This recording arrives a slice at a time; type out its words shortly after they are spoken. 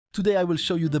Today I will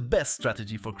show you the best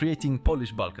strategy for creating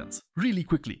Polish Balkans. Really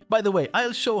quickly. By the way,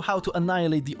 I'll show how to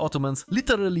annihilate the Ottomans,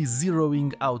 literally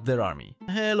zeroing out their army.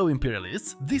 Hello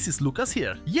Imperialists, this is Lookas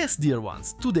here. Yes, dear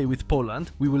ones, today with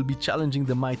Poland, we will be challenging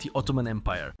the mighty Ottoman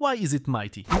Empire. Why is it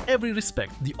mighty? In every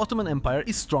respect, the Ottoman Empire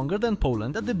is stronger than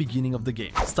Poland at the beginning of the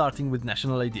game. Starting with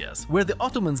national ideas. Where the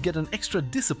Ottomans get an extra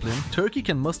discipline, Turkey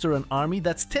can muster an army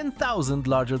that's 10,000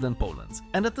 larger than Poland's.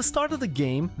 And at the start of the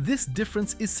game, this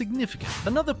difference is significant.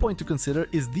 Another point to consider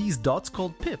is these dots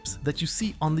called pips that you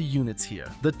see on the units here.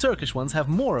 The Turkish ones have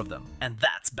more of them, and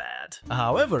that's bad.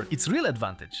 However, its real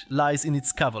advantage lies in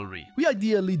its cavalry. We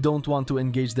ideally don't want to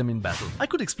engage them in battle. I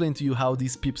could explain to you how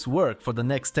these pips work for the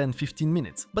next 10-15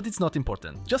 minutes, but it's not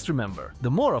important. Just remember,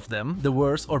 the more of them, the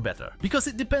worse or better, because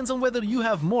it depends on whether you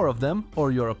have more of them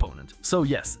or your opponent. So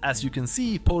yes, as you can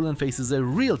see, Poland faces a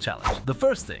real challenge. The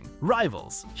first thing,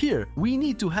 rivals. Here, we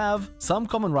need to have some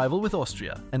common rival with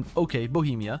Austria. And okay,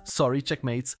 Bohemia, sorry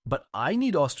checkmates, but I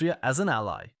need Austria as an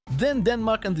ally. Then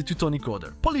Denmark and the Teutonic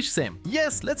Order. Polish same.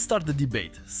 Yes, let's start the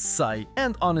debate. Sigh.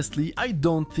 And honestly, I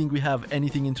don't think we have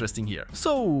anything interesting here.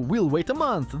 So we'll wait a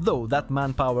month, though that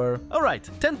manpower... Alright,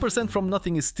 10% from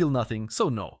nothing is still nothing, so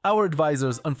no. Our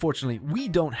advisors, unfortunately, we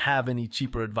don't have any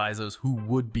cheaper advisors who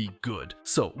would be good.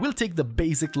 So we'll take the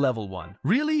basic level one.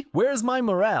 Really? Where's my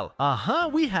morale?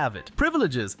 We have it.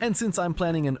 Privileges. And since I'm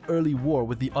planning an early war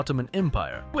with the Ottoman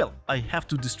Empire, well, I have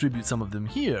to distribute some of them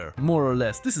here. More or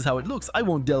less, this is how it looks. I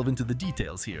won't delve into the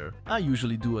details here. I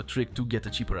usually do a trick to get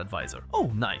a cheaper advisor. Oh,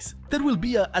 nice. There will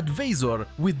be a advisor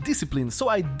with discipline, so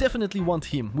I definitely want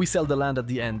him. We sell the land at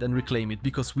the end and reclaim it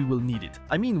because we will need it.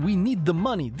 I mean, we need the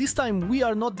money. This time we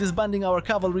are not disbanding our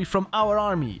cavalry from our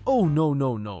army. Oh,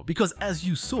 no. Because as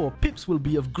you saw, pips will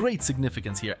be of great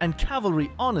significance here, and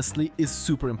cavalry honestly is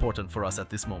super important for us at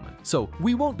this moment. So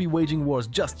we won't be waging wars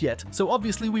just yet, so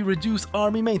obviously we reduce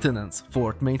army maintenance,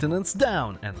 fort maintenance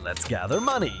down, and let's gather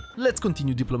money. Let's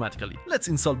continue diplomatically. Let's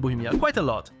insult Bohemia quite a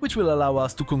lot, which will allow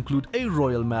us to conclude a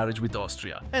royal marriage with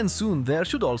Austria. And soon there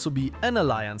should also be an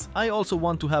alliance. I also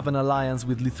want to have an alliance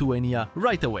with Lithuania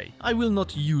right away. I will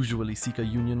not usually seek a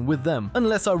union with them,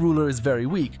 unless our ruler is very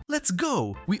weak. Let's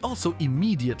go! We also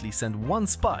immediately send one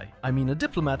spy, I mean a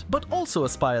diplomat, but also a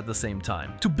spy at the same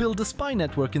time, to build a spy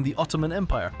network in the Ottoman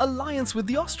Empire, alliance with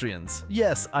the Austrians.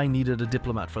 Yes, I needed a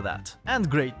diplomat for that. And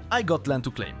great, I got land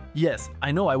to claim. Yes,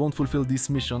 I know I won't fulfill this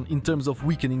mission in terms of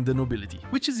weakening the nobility,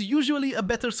 which is usually a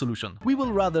better solution. We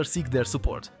will rather seek their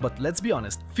support, but let's be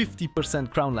honest,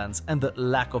 50% crown lands and the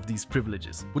lack of these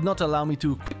privileges would not allow me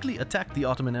to quickly attack the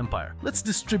Ottoman Empire. Let's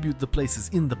distribute the places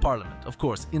in the parliament, of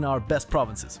course, in our best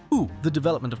provinces. Ooh, the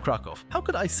development of Krakow. How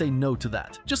could I say no to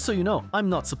that? Just so you know, I'm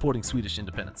not supporting Swedish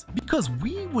independence, because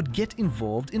we would get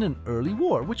involved in an early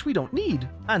war, which we don't need.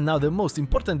 And now the most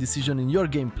important decision in your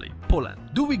gameplay, Poland.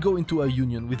 Do we go into a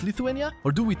union with Lithuania,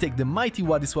 or do we take the mighty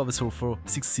Władysław for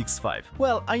 665?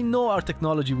 Well, I know our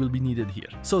technology will be needed here,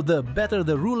 so the better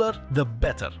the ruler, the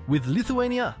better. With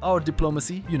Lithuania, our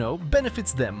diplomacy, you know,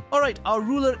 benefits them. Alright, our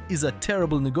ruler is a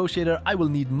terrible negotiator. I will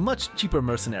need much cheaper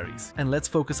mercenaries. And let's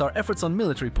focus our efforts on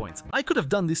military points. I could have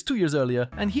done this 2 years earlier,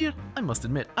 and here, I must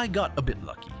admit, I got a bit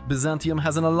lucky. Byzantium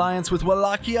has an alliance with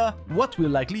Wallachia, what will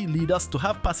likely lead us to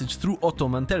have passage through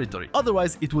Ottoman territory.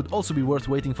 Otherwise, it would also be worth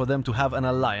waiting for them to have an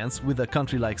alliance with a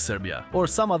country like Serbia, or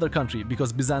some other country,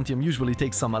 because Byzantium usually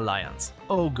takes some alliance.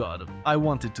 Oh god, I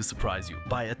wanted to surprise you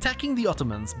by attacking the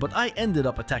Ottomans, but I ended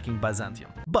up attacking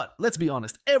Byzantium. But let's be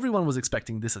honest, everyone was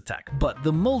expecting this attack, but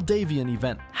the Moldavian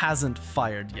event hasn't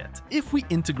fired yet. If we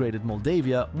integrated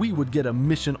Moldavia, we would get a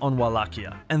mission on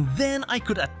Wallachia, and then I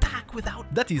could attack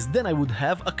without... That is, then I would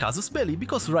have a casus belli,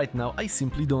 because right now I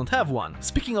simply don't have one.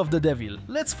 Speaking of the devil,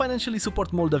 let's financially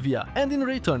support Moldavia, and in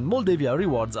return Moldavia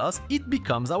rewards us, it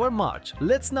becomes our march.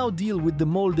 Let's now deal with the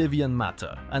Moldavian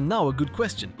matter. And now a good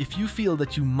question, if you feel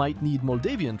that you might need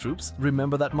Moldavian troops,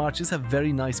 remember that marches have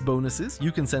very nice bonuses,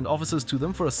 you can send officers to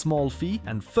them for a small fee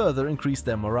and further increase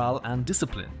their morale and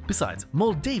discipline. Besides,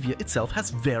 Moldavia itself has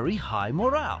very high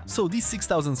morale, so these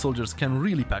 6,000 soldiers can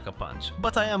really pack a punch.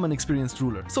 But I am an experienced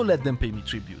ruler, so let them pay me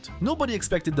tribute. Nobody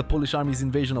expected the Polish army's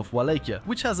invasion of Wallachia,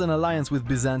 which has an alliance with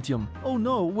Byzantium. Oh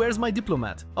no, where's my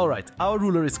diplomat? Alright, our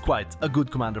ruler is quite a good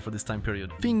commander for this time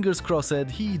period. Fingers crossed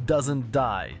he doesn't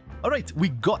die. Alright, we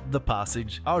got the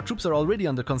passage. Our troops are already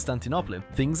under Constantinople.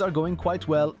 Things are going quite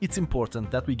well. It's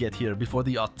important that we get here before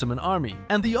the Ottoman army.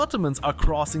 And the Ottomans are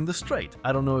crossing the strait.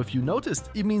 I don't know if you noticed,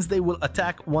 it means they will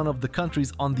attack one of the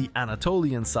countries on the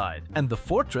Anatolian side. And the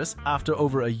fortress, after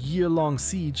over a year-long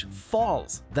siege,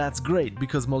 falls. That's great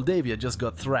because Moldavia just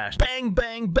got thrashed. Bang,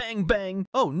 bang, bang, bang.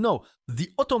 Oh no, the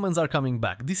Ottomans are coming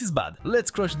back. This is bad. Let's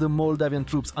crush the Moldavian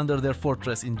troops under their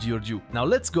fortress in Giurgiu. Now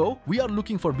let's go. We are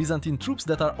looking for Byzantine troops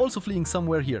that are also fleeing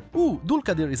somewhere here. Ooh,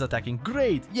 Dulkadir is attacking.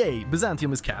 Great. Yay,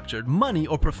 Byzantium is captured. Money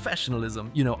or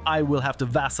professionalism? You know, I will have to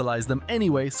vassalize them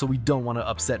anyway, so we don't want to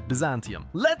upset Byzantium.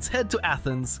 Let's head to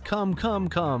Athens. Come, come,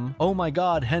 come. Oh my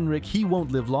god, Henrik, he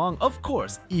won't live long. Of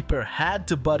course, Yper had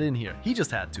to butt in here. He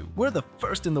just had to. We're the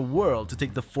first in the world to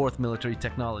take the 4th military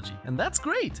technology. And that's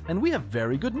great. And we have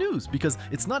very good news because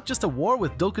it's not just a war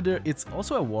with Dulkadir, it's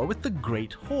also a war with the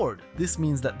Great Horde. This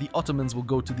means that the Ottomans will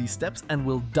go to these steppes and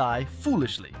will die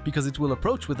foolishly because it will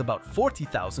approach with about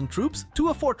 40,000 troops to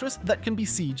a fortress that can be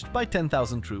sieged by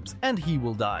 10,000 troops and he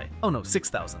will die. Oh no,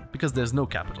 6,000 because there's no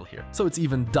capital here. So it's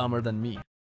even dumber than me.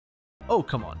 Oh,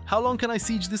 come on. How long can I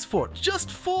siege this fort?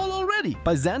 Just fall already!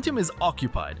 Byzantium is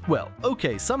occupied. Well,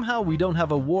 okay, somehow we don't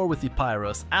have a war with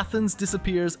Epirus, Athens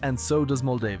disappears, and so does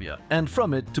Moldavia. And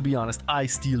from it, to be honest, I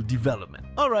steal development.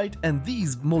 Alright, and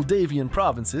these Moldavian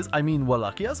provinces, I mean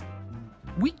Walachias,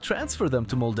 we transfer them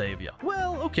to Moldavia.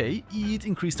 Well, okay, it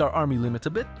increased our army limit a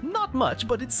bit. Not much,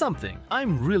 but it's something.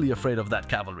 I'm really afraid of that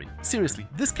cavalry. Seriously,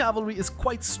 this cavalry is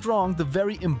quite strong, the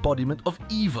very embodiment of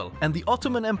evil. And the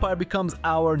Ottoman Empire becomes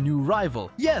our new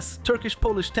rival. Yes,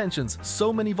 Turkish-Polish tensions.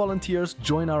 So many volunteers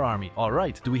join our army.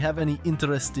 Alright, do we have any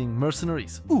interesting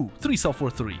mercenaries? Ooh, 3 Saw for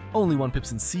 3. Only 1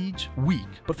 pips in siege. Weak.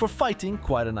 But for fighting,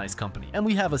 quite a nice company. And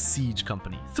we have a siege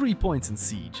company. 3 points in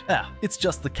siege. It's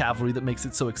just the cavalry that makes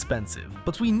it so expensive.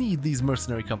 But we need these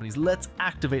mercenary companies. Let's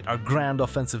activate our grand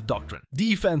offensive doctrine.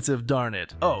 Defensive, darn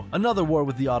it. Oh, another war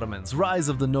with the Ottomans. Rise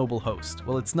of the noble host.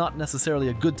 Well, it's not necessarily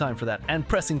a good time for that. And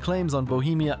pressing claims on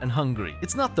Bohemia and Hungary.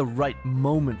 It's not the right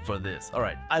moment for this.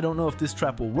 Alright, I don't know if this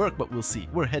trap will work, but we'll see.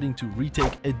 We're heading to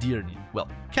retake Edirne. Well,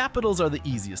 capitals are the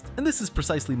easiest, and this is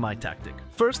precisely my tactic.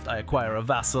 First, I acquire a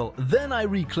vassal, then I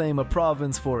reclaim a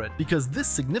province for it, because this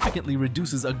significantly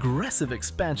reduces aggressive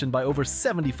expansion by over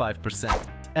 75%.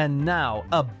 And now,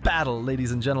 a battle,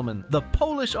 ladies and gentlemen. The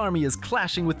Polish army is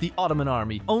clashing with the Ottoman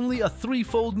army. Only a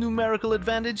 3-fold numerical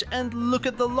advantage, and look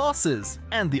at the losses.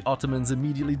 And the Ottomans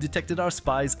immediately detected our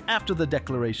spies after the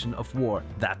declaration of war.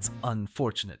 That's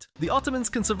unfortunate. The Ottomans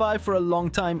can survive for a long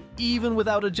time even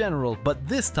without a general, but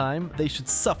this time they should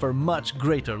suffer much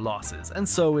greater losses. And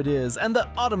so it is. And the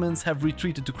Ottomans have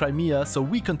retreated to Crimea, so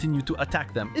we continue to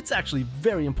attack them. It's actually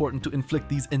very important to inflict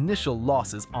these initial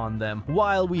losses on them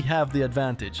while we have the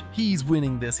advantage. He's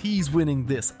winning this, he's winning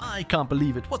this. I can't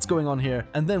believe it. What's going on here?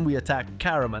 And then we attack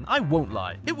Karaman. I won't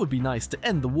lie. It would be nice to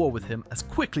end the war with him as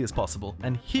quickly as possible.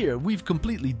 And here we've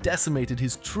completely decimated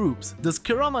his troops. Does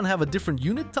Karaman have a different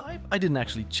unit type? I didn't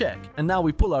actually check. And now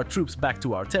we pull our troops back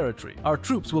to our territory. Our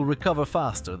troops will recover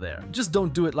faster there. Just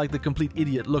don't do it like the complete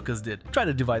idiot Lookas did. Try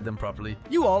to divide them properly.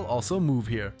 You all also move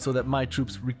here so that my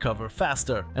troops recover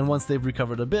faster. And once they've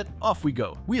recovered a bit, off we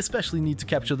go. We especially need to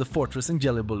capture the fortress in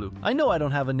Gelibolu. I know I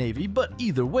don't have a navy, but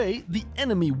either way, the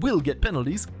enemy will get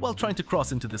penalties while trying to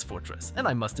cross into this fortress. And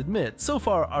I must admit, so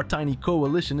far our tiny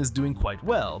coalition is doing quite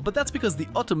well, but that's because the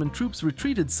Ottoman troops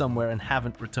retreated somewhere and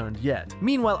haven't returned yet.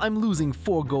 Meanwhile, I'm losing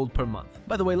 4 gold per month.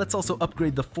 By the way, let's also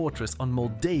upgrade the fortress on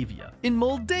Moldavia. In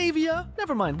Moldavia?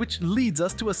 Never mind, which leads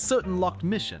us to a certain locked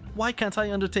mission. Why can't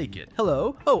I undertake it?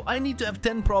 Hello? Oh, I need to have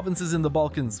 10 provinces in the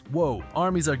Balkans. Whoa,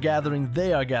 armies are gathering,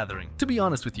 they are gathering. To be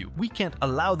honest with you, we can't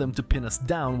allow them to pin us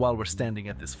down while we're standing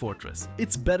at this fortress.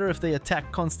 It's better if they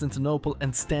attack Constantinople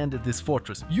and stand at this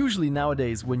fortress. Usually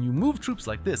nowadays, when you move troops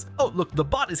like this... Oh, look, the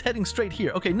bot is heading straight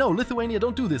here. Okay, no, Lithuania,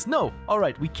 don't do this. No!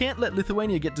 Alright, we can't let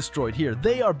Lithuania get destroyed here.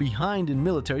 They are behind in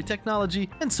military technology,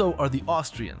 and so are the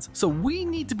Austrians. So we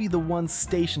need to be the ones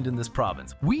stationed in this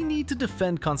province. We need to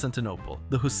defend Constantinople.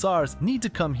 The hussars need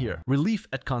to come here. Relief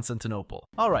at Constantinople.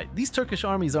 Alright, these Turkish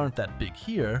armies aren't that big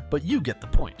here, but you get the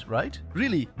point, right?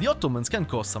 Really, the Ottomans can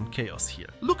cause some chaos here.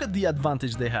 Look at the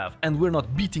advantage they have, and we're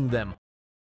not beating them.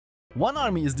 One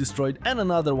army is destroyed and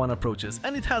another one approaches,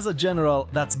 and it has a general.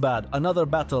 That's bad. Another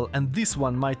battle, and this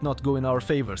one might not go in our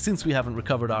favor since we haven't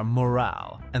recovered our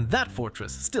morale. And that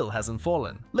fortress still hasn't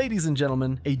fallen. Ladies and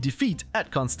gentlemen, a defeat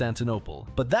at Constantinople.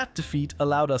 But that defeat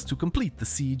allowed us to complete the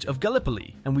siege of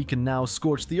Gallipoli, and we can now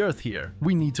scorch the earth here.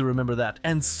 We need to remember that,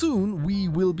 and soon we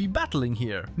will be battling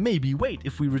here. Maybe wait,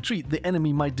 if we retreat, the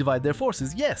enemy might divide their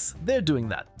forces. Yes, they're doing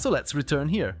that. So let's return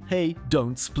here. Hey,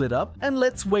 don't split up, and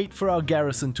let's wait for our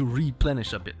garrison to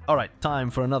replenish a bit. Alright, time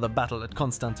for another battle at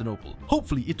Constantinople.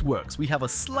 Hopefully it works. We have a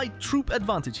slight troop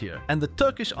advantage here, and the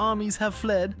Turkish armies have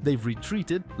fled, they've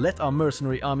retreated. Let our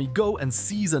mercenary army go and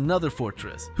seize another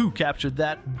fortress. Who captured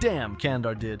that? Damn,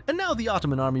 Kandar did. And now the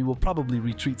Ottoman army will probably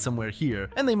retreat somewhere here,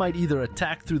 and they might either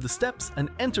attack through the steppes and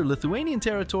enter Lithuanian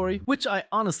territory, which I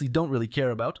honestly don't really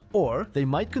care about, or they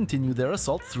might continue their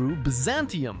assault through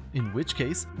Byzantium, in which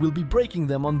case we'll be breaking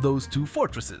them on those two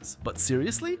fortresses. But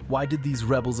seriously? Why did these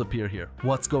rebels appear here?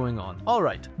 What's going on?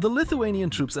 Alright, the Lithuanian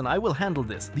troops and I will handle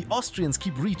this. The Austrians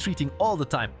keep retreating all the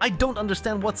time. I don't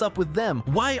understand what's up with them.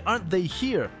 Why aren't they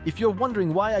here? If you're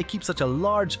wondering why I keep such a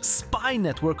large spy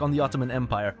network on the Ottoman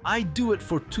Empire, I do it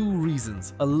for two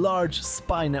reasons. A large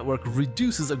spy network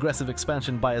reduces aggressive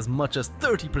expansion by as much as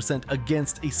 30%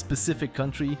 against a specific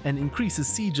country and increases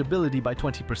siege ability by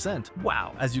 20%.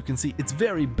 Wow, as you can see, it's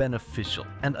very beneficial.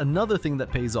 And another thing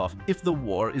that pays off, if the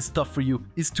war is tough for you,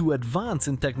 is to advance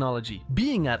in technology.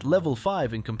 Being at level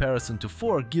 5 in comparison to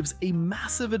 4 gives a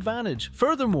massive advantage.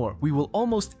 Furthermore, we will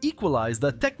almost equalize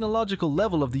the technological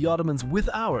level of the Ottomans with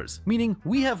ours, meaning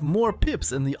we have more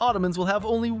pips and the Ottomans will have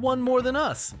only one more than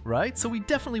us, right? So we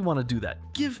definitely want to do that.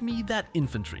 Give me that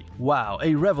infantry. Wow,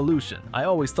 a revolution. I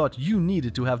always thought you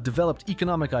needed to have developed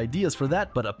economic ideas for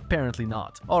that, but apparently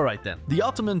not. Alright then, the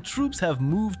Ottoman troops have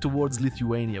moved towards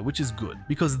Lithuania, which is good,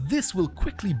 because this will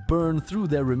quickly burn through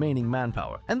their remaining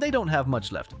manpower, and they don't have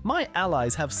much left. My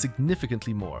allies have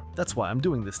significantly more. That's why I'm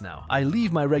doing this now. I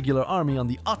leave my regular army on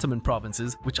the Ottoman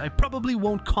provinces, which I probably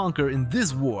won't conquer in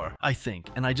this war, I think,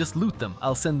 and I just loot them.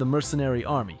 I'll send the mercenary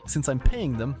army. Since I'm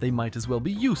paying them, they might as well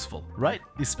be useful, right?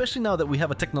 Especially now that we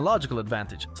have a technological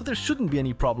advantage, so there shouldn't be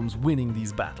any problems winning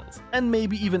these battles, and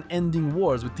maybe even ending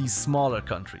wars with these smaller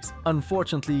countries.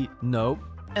 Unfortunately, no.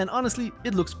 And honestly,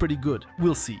 it looks pretty good.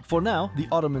 We'll see. For now, the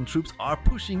Ottoman troops are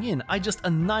pushing in. I just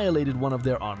annihilated one of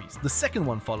their armies. The second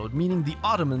one followed, meaning the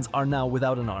Ottomans are now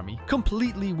without an army.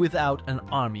 Completely without an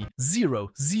army.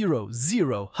 0, 0,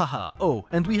 0. Haha. Oh,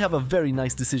 and we have a very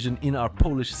nice decision in our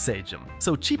Polish Sejm.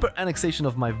 So cheaper annexation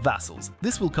of my vassals.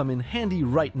 This will come in handy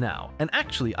right now. And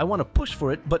actually, I want to push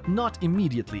for it, but not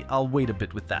immediately. I'll wait a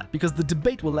bit with that, because the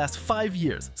debate will last 5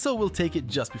 years, so we'll take it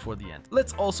just before the end.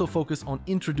 Let's also focus on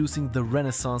introducing the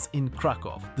Renaissance in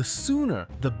Krakow. The sooner,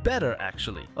 the better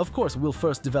actually. Of course, we'll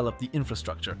first develop the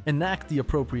infrastructure, enact the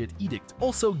appropriate edict,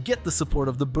 also get the support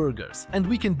of the burghers, and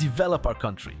we can develop our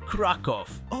country. Krakow.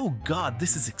 Oh god,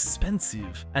 this is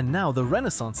expensive. And now the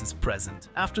Renaissance is present.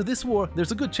 After this war,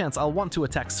 there's a good chance I'll want to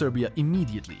attack Serbia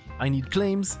immediately. I need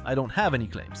claims, I don't have any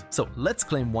claims. So let's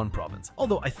claim one province.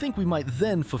 Although I think we might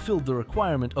then fulfill the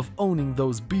requirement of owning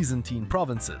those Byzantine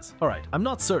provinces. Alright, I'm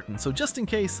not certain, so just in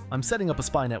case, I'm setting up a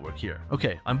spy network here.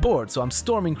 Okay, I'm bored, so I'm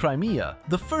storming Crimea,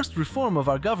 the first reform of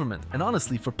our government, and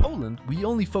honestly for Poland, we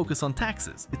only focus on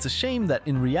taxes. It's a shame that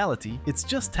in reality, it's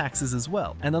just taxes as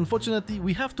well, and unfortunately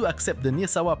we have to accept the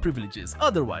Niesawa privileges,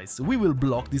 otherwise we will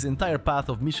block this entire path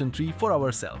of mission tree for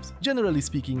ourselves. Generally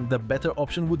speaking, the better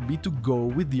option would be to go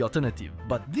with the alternative,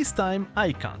 but this time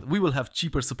I can't. We will have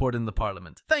cheaper support in the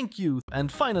parliament. Thank you! And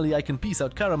finally I can peace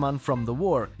out Karaman from the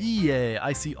war. Yay,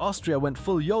 I see Austria went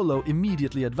full YOLO,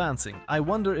 immediately advancing. I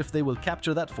wonder if they will capture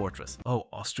that fortress. Oh,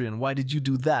 Austrian, why did you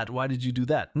do that? Why did you do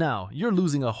that? Now, you're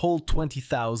losing a whole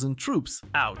 20,000 troops.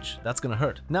 Ouch, that's gonna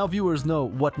hurt. Now viewers know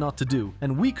what not to do,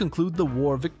 and we conclude the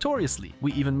war victoriously.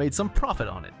 We even made some profit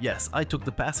on it. Yes, I took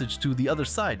the passage to the other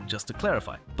side, just to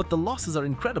clarify. But the losses are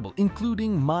incredible,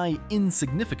 including my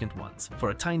insignificant ones.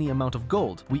 For a tiny amount of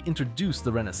gold, we introduced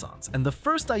the Renaissance, and the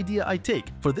first idea I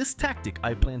take for this tactic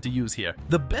I plan to use here,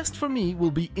 the best for me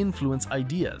will be influence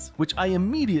ideas, which I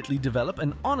immediately develop,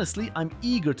 and honestly, I'm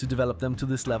eager to develop them to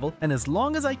this level, and as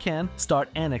long as I can, start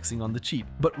annexing on the cheap.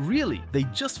 But really, they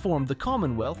just formed the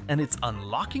Commonwealth, and it's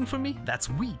unlocking for me? That's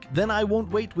weak. Then I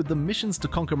won't wait with the missions to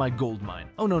conquer my gold mine.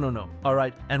 Oh no, no, no.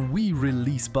 Alright, and we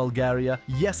release Bulgaria.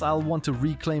 Yes, I'll want to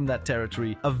reclaim that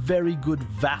territory, a very good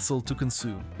vassal to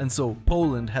consume. And so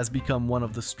Poland has become one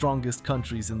of the strongest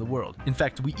countries in the world. In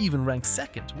fact, we even rank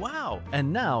second. Wow!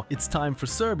 And now it's time for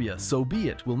Serbia, so be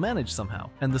it. We'll manage somehow.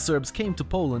 And the Serbs came to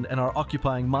Poland and are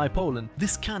occupying my Poland.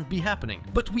 This can't be happening.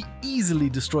 But we easily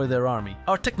destroy their army.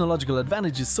 Our technological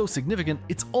advantage is so significant,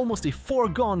 it's almost a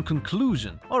foregone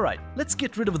conclusion. Alright, let's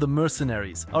get rid of the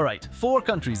mercenaries. Alright, 4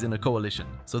 countries in a coalition,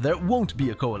 so there won't be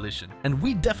a coalition. And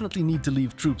we definitely need to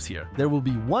leave troops here. There will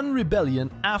be one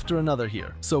rebellion after another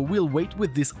here, so we'll wait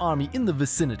with this army in the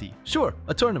vicinity. Sure,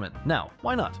 a tournament. Now,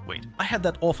 why not? Wait, I had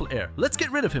that awful heir. Let's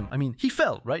get rid of him. I mean, he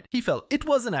fell, right? He fell. It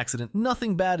was an accident.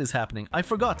 Nothing bad is happening. I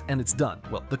forgot, and it's done.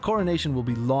 Well, the coronation will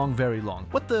be long, very very long.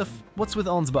 What the what's with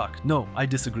Ansbach? No, I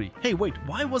disagree. Hey, wait,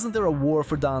 why wasn't there a war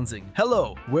for Danzig?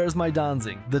 Hello, where's my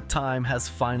Danzig? The time has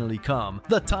finally come.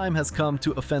 The time has come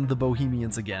to offend the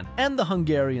Bohemians again, and the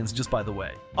Hungarians, just by the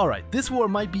way. Alright, this war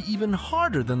might be even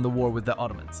harder than the war with the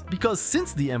Ottomans, because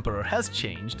since the emperor has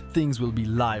changed, things will be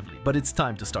lively, but it's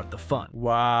time to start the fun.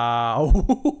 Wow.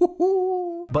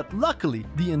 But luckily,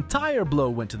 the entire blow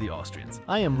went to the Austrians.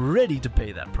 I am ready to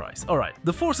pay that price. Alright,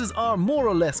 the forces are more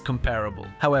or less comparable.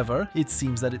 However, it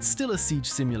seems that it's still a siege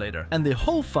simulator, and the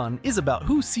whole fun is about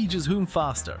who sieges whom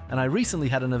faster. And I recently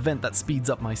had an event that speeds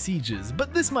up my sieges,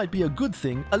 but this might be a good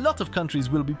thing. A lot of countries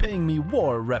will be paying me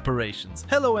war reparations.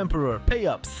 Hello Emperor, pay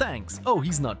up, thanks. Oh,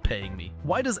 he's not paying me.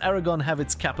 Why does Aragon have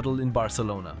its capital in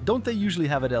Barcelona? Don't they usually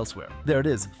have it elsewhere? There it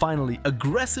is, finally,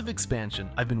 aggressive expansion.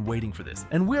 I've been waiting for this.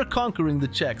 And we're conquering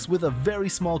the Czechs with a very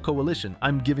small coalition.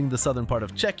 I'm giving the southern part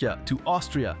of Czechia to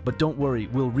Austria, but don't worry,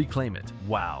 we'll reclaim it.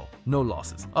 Wow, no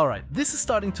losses. Alright, this is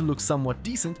starting to look somewhat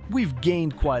decent. We've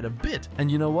gained quite a bit. And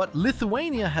you know what?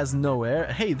 Lithuania has no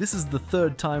heir. Hey, this is the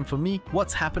third time for me.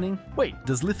 What's happening? Wait,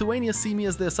 does Lithuania see me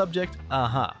as their subject?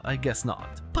 Aha, I guess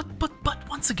not. But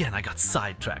once again I got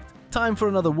sidetracked. Time for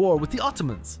another war with the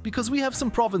Ottomans, because we have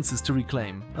some provinces to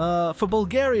reclaim. For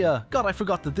Bulgaria. God, I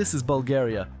forgot that this is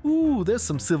Bulgaria. Ooh, there's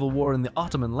some civil war in the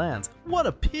Ottoman lands. What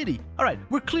a pity. Alright,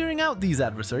 we're clearing out these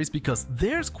adversaries because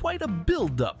there's quite a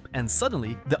build-up, and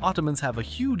suddenly the Ottomans have a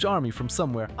huge army from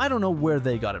somewhere. I don't know where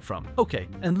they got it from. Okay,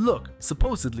 and look,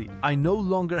 supposedly I no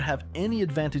longer have any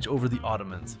advantage over the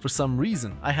Ottomans. For some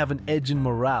reason, I have an edge in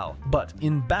morale, but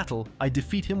in battle, I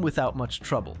defeat him without much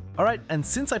trouble. Alright, and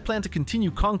since I plan to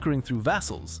continue conquering through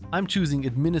vassals, I'm choosing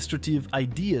administrative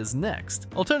ideas next.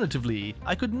 Alternatively,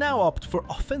 I could now opt for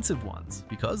offensive ones,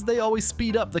 because they always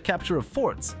speed up the capture of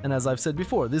forts, and as I've said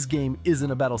before, this game isn't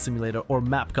a battle simulator or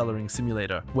map coloring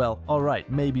simulator. Well,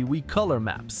 alright, maybe we color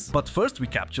maps. But first we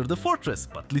capture the fortress.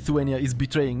 But Lithuania is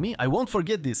betraying me, I won't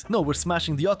forget this. No, we're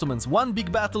smashing the Ottomans, one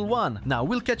big battle won. Now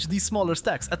we'll catch these smaller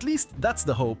stacks, at least that's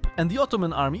the hope. And the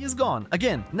Ottoman army is gone.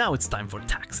 Again, now it's time for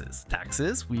taxes.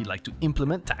 Taxes, we like to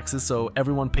implement taxes so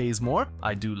everyone pays more.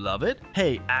 I do love it.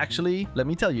 Hey, actually, let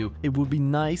me tell you, it would be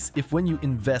nice if when you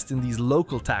invest in these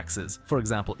local taxes, for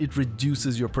example, it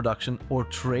reduces your production or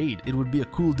trade. It would be a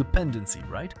cool dependency,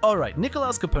 right? Alright,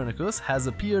 Nicolaus Copernicus has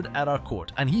appeared at our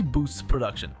court and he boosts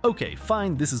production. Okay,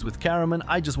 fine, this is with Karaman.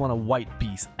 I just want a white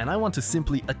peace and I want to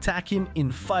simply attack him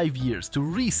in 5 years to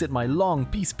reset my long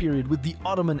peace period with the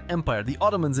Ottoman Empire. The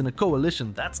Ottomans in a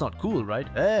coalition, that's not cool, right?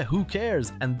 Who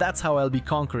cares? And that's how I'll be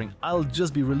conquering. I'll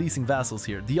just be releasing vassals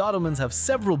here. The Ottomans have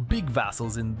several big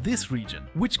vassals in this region,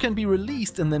 which can be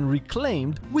released and then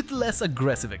reclaimed with less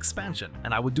aggressive expansion.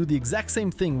 And I would do the exact same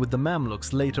thing with the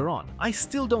Mamluks later on. I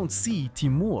still don't see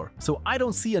Timur, so I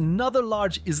don't see another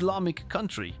large Islamic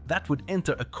country that would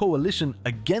enter a coalition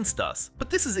against us. But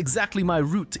this is exactly my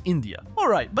route to India.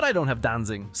 Alright, but I don't have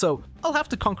Danzig, so I'll have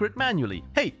to conquer it manually.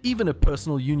 Hey, even a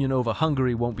personal union over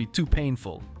Hungary won't be too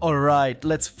painful. Alright,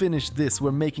 let's finish this.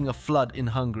 We're making a flood in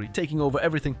Hungary, taking over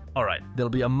everything. Alright, there'll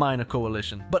be a minor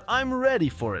coalition, but I'm ready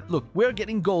for it. Look, we're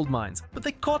getting gold mines, but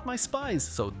they caught my spies,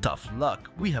 so tough luck.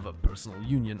 We have a personal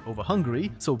union over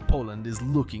Hungary, so Poland is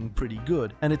looking pretty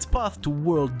good, and its path to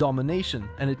world domination,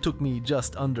 and it took me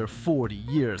just under 40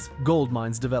 years. Gold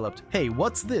mines developed. Hey,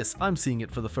 what's this? I'm seeing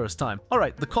it for the first time.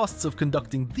 Alright, the costs of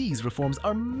conducting these reforms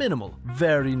are minimal.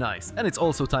 Very nice. And it's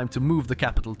also time to move the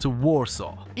capital to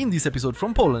Warsaw. In this episode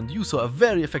from Poland, you saw a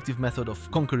very effective method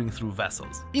of conquering through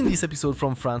vassals. In this episode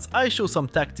from France, I show some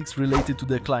tactics related to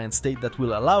the client state that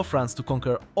will allow France to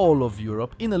conquer all of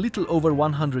Europe in a little over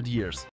 100 years.